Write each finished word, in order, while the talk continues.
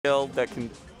build that can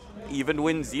even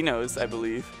win Xenos, I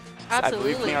believe.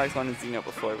 Absolutely. I believe KingArc's won a Xeno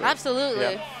before. But,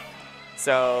 Absolutely. Yeah.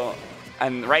 So,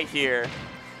 and right here,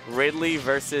 Ridley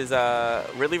versus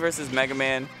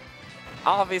Megaman.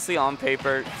 Obviously, on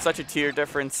paper, such a tier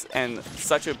difference and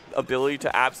such an ability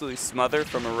to absolutely smother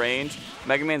from a range.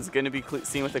 Megaman's going to be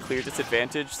seen with a clear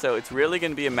disadvantage, so it's really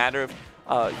going to be a matter of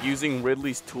using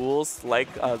Ridley's tools,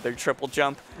 like their triple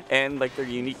jump and like their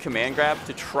unique command grab,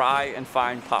 to try and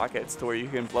find pockets to where you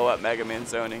can blow up Megaman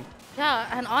zoning. Yeah,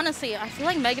 and honestly, I feel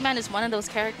like Megaman is one of those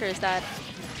characters that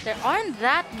there aren't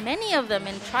that many of them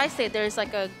in Tri-State. There's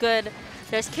like there's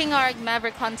KingArc,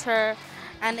 Maverick Hunter,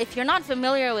 and if you're not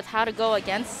familiar with how to go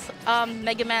against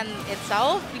Megaman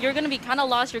itself, you're going to be kind of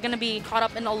lost. You're going to be caught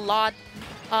up in a lot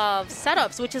of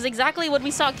setups, which is exactly what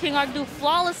we saw KingArc do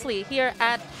flawlessly here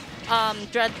at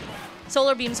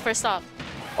SolarBeam's first stop.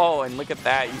 Oh, and look at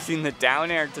that. You've seen the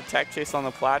down air to tech chase on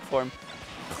the platform.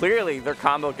 Clearly, their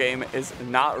combo game is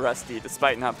not rusty,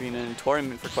 despite not being in a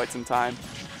tournament for quite some time.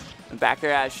 And back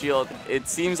air as shield, it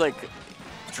seems like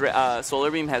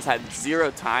SolarBeam has had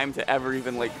zero time to ever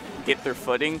even like get their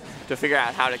footing to figure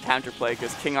out how to counterplay,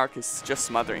 because KingArc is just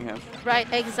smothering him.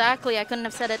 Right, exactly. I couldn't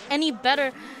have said it any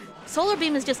better.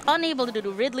 SolarBeam is just unable to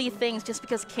do Ridley things just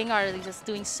because KingArc is just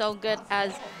doing so good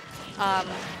as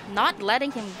not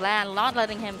letting him land, not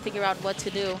letting him figure out what to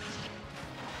do.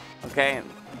 Okay,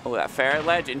 oh, that fair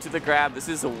ledge into the grab. This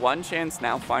is a one chance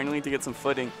now finally to get some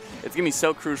footing. It's going to be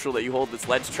so crucial that you hold this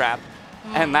ledge trap,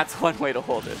 and that's one way to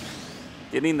hold it.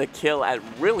 Getting the kill at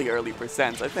really early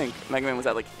percents. I think Megaman was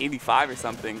at like 85 or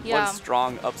something. Yeah. One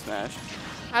strong up smash.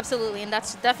 Absolutely, and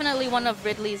that's definitely one of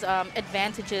Ridley's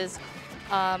advantages.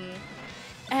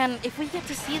 And if we get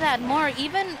to see that more,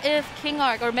 even if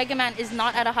KingArc or Megaman is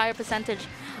not at a higher percentage,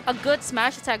 a good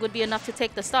smash attack would be enough to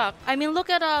take the stock. I mean, look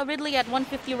at Ridley at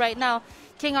 150 right now.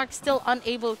 KingArc still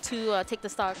unable to take the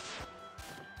stock.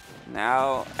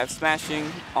 Now,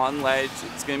 F-smashing on ledge.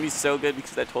 It's going to be so good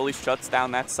because that totally shuts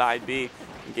down that side B.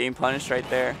 Game punished right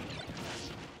there.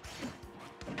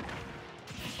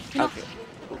 Okay.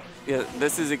 Yeah,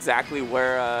 this is exactly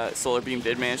where SolarBeam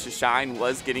did manage to shine,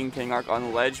 was getting KingArc on the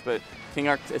ledge, but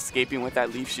KingArc escaping with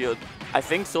that leaf shield. I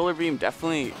think SolarBeam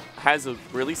definitely has a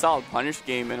really solid punish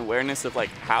game and awareness of like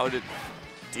how to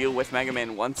deal with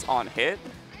Megaman once on hit,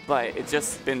 but it's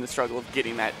just been the struggle of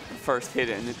getting that first hit,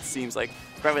 and it seems like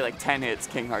probably like 10 hits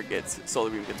KingArc gets,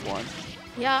 SolarBeam gets one.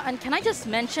 Yeah, and can I just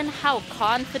mention how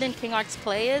confident KingArc's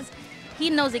play is? He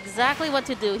knows exactly what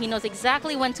to do. He knows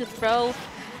exactly when to throw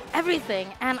everything,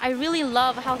 and I really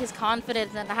love how his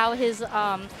confidence and how his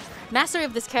mastery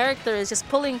of this character is just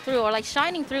pulling through or like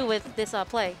shining through with this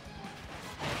play.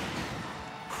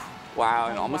 Wow,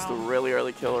 and almost a really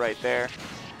early kill right there.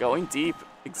 Going deep,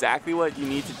 exactly what you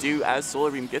need to do as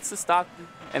SolarBeam gets the stock.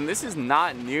 And this is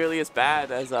not nearly as bad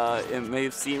as it may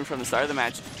have seemed from the start of the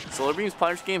match. SolarBeam's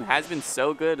punish game has been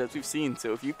so good, as we've seen,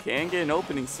 so if you can get an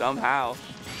opening somehow.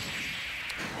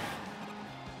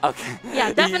 Okay.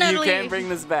 Yeah, definitely. You can bring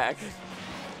this back.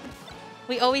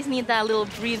 We always need that little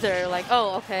breather, like,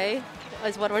 oh, okay,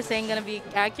 is what we're saying gonna be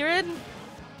accurate?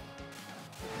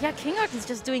 Yeah, KingArc is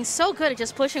just doing so good at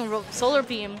just pushing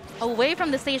SolarBeam away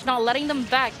from the stage, not letting them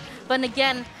back. But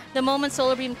again, the moment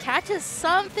SolarBeam catches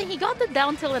something, he got the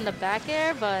down tilt in the back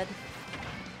air, but...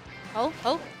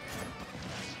 Oh.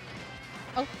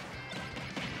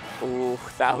 Ooh,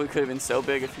 that could have been so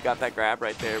big if he got that grab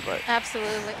right there, but...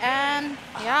 Absolutely, and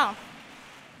yeah.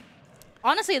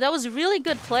 Honestly, that was really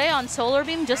good play on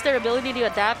SolarBeam, just their ability to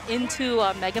adapt into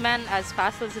Megaman as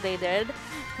fast as they did.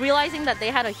 Realizing that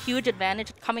they had a huge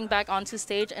advantage coming back onto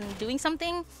stage and doing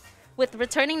something with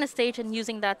returning the stage and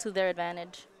using that to their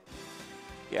advantage.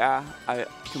 Yeah, I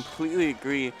completely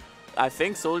agree. I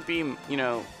think SolarBeam, you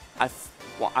know,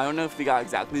 well, I don't know if they got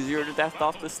exactly 0 to death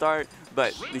off the start,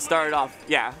 but they started off,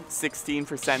 yeah,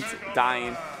 16%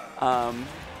 dying.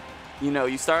 You know,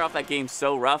 you start off that game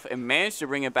so rough and managed to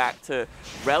bring it back to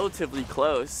relatively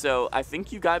close. So I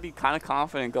think you got to be kind of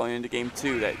confident going into game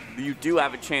 2 that you do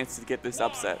have a chance to get this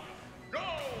upset.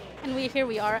 And here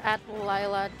we are at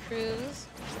Lilac Cruz.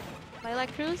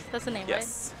 Lilac Cruz? That's the name,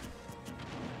 yes. Right?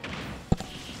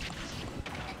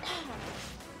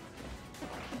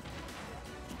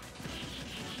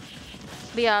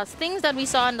 But yeah, things that we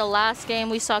saw in the last game,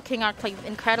 we saw KingArc play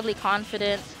incredibly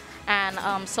confident and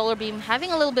SolarBeam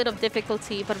having a little bit of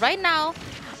difficulty. But right now,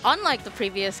 unlike the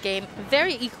previous game,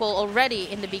 very equal already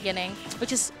in the beginning,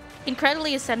 which is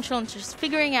incredibly essential in just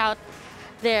figuring out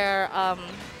their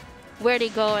where they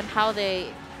go and how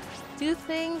they do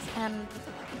things. And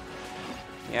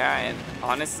yeah, and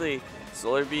honestly,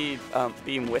 SolarBeam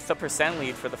being with a percent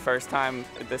lead for the first time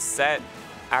this set,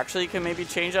 actually can maybe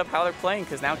change up how they're playing,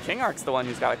 because now KingArc's the one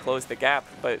who's got to close the gap.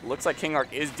 But it looks like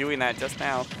KingArc is doing that just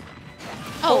now.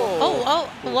 Oh,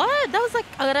 what? That was like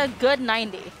a good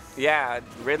 90. Yeah,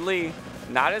 Ridley,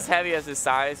 not as heavy as his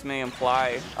size may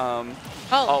imply. Oh,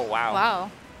 wow.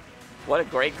 Wow. What a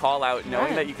great call out,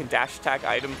 knowing that you can dash attack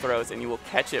item throws and you will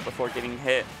catch it before getting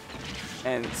hit.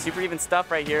 And super even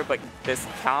stuff right here, but this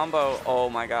combo, oh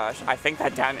my gosh. I think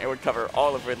that down air would cover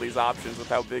all of Ridley's options with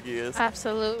how big he is.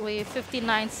 Absolutely.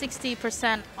 59,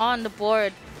 60% on the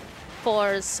board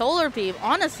for SolarBeam.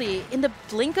 Honestly, in the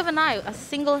blink of an eye, a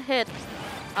single hit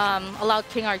allowed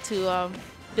KingArc to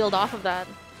build off of that.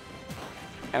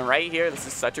 And right here, this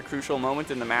is such a crucial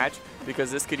moment in the match,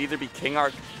 because this could either be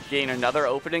KingArc getting another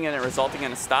opening and it resulting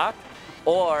in a stock,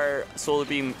 or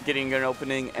SolarBeam getting an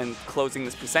opening and closing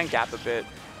this percent gap a bit.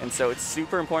 And so it's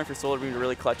super important for SolarBeam to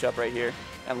really clutch up right here.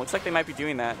 And looks like they might be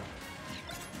doing that.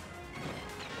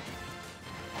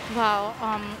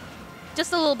 Wow.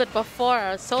 Just a little bit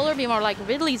before, SolarBeam, or like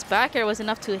Ridley's back air, was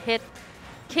enough to hit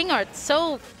KingArc.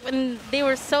 So when they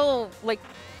were so like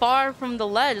far from the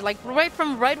ledge, like right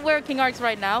where KingArc's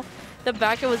right now, the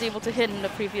back air was able to hit in the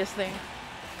previous thing.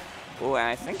 Oh, and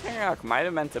I think KingArc might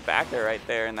have meant to back air right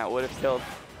there, and that would have killed.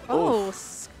 Oh,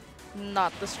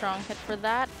 not the strong hit for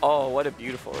that. Oh, what a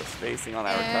beautiful spacing on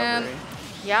that recovery.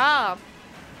 Yeah.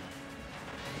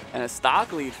 And a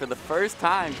stock lead for the first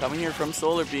time coming here from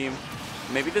SolarBeam.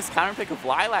 Maybe this counter pick of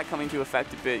Lilac coming to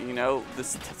effect a bit, you know,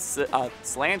 this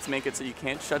slants make it so you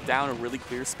can't shut down a really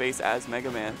clear space as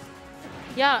Megaman.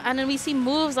 Yeah, and then we see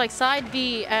moves like side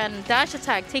B and dash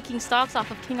attack taking stocks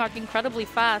off of KingArc incredibly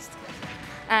fast.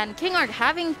 And KingArc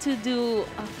having to do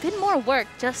a bit more work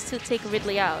just to take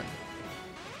Ridley out.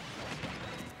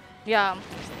 Yeah,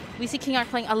 we see KingArc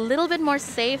playing a little bit more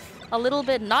safe, a little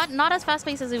bit, not as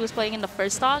fast-paced as he was playing in the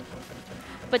first stock,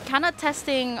 but kind of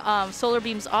testing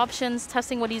SolarBeam's options,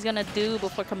 testing what he's going to do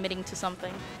before committing to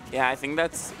something. Yeah, I think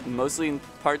that's mostly in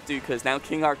part due because now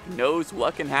KingArc knows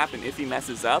what can happen if he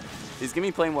messes up. He's going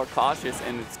to be playing more cautious,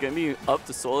 and it's going to be up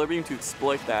to SolarBeam to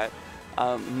exploit that.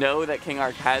 Know that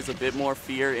KingArc has a bit more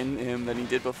fear in him than he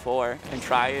did before, and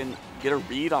try and get a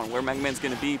read on where Megaman's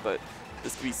going to be, but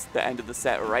this could be the end of the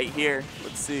set right here.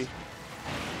 Let's see.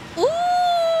 Ooh!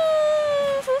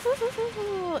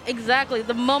 Exactly.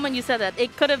 The moment you said that,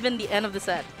 it could have been the end of the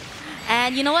set.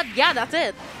 And you know what? Yeah, that's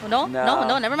it. No,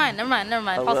 never mind. A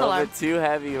False little alarm. bit too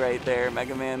heavy right there.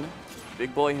 Megaman,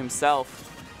 big boy himself.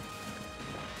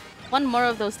 One more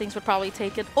of those things would probably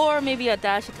take it, or maybe a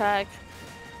dash attack.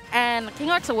 And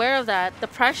KingArc's aware of that. The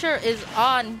pressure is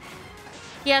on.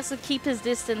 He has to keep his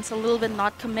distance a little bit,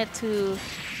 not commit to.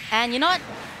 And you know what?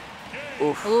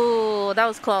 Oof. Ooh, that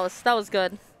was close. That was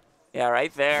good. Yeah,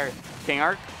 right there.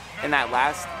 KingArc, in that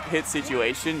last hit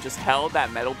situation, just held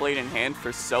that Metal Blade in hand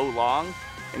for so long.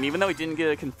 And even though he didn't get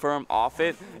a confirm off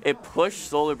it, it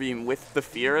pushed SolarBeam with the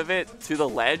fear of it to the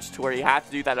ledge to where he had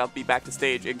to do that up B back to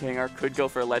stage. And KingArc could go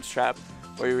for a ledge trap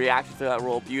where he reacted to that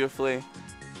roll beautifully.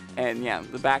 And yeah,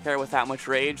 the back air with that much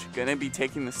rage, gonna be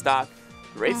taking the stock.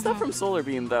 Great stuff from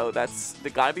SolarBeam though. That's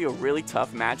gotta be a really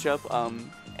tough matchup.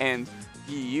 And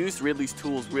he used Ridley's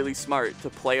tools really smart to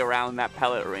play around that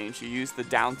pellet range. He used the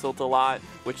down tilt a lot,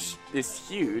 which is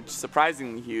huge,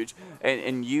 surprisingly huge,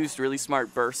 and used really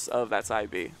smart bursts of that side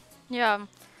B. Yeah,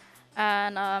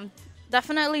 and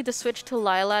definitely the switch to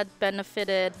Lilac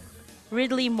benefited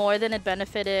Ridley more than it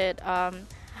benefited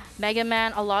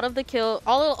Megaman. A lot of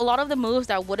the moves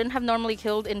that wouldn't have normally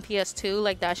killed in PS2,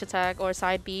 like dash attack or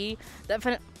side B,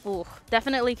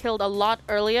 definitely killed a lot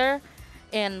earlier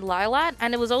in Lilac,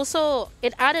 and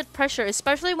it added pressure,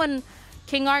 especially when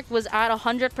KingArc was at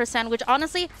 100%, which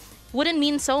honestly wouldn't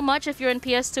mean so much if you're in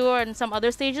PS2 or in some other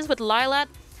stages. With Lilac,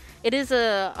 it is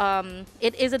a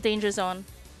danger zone.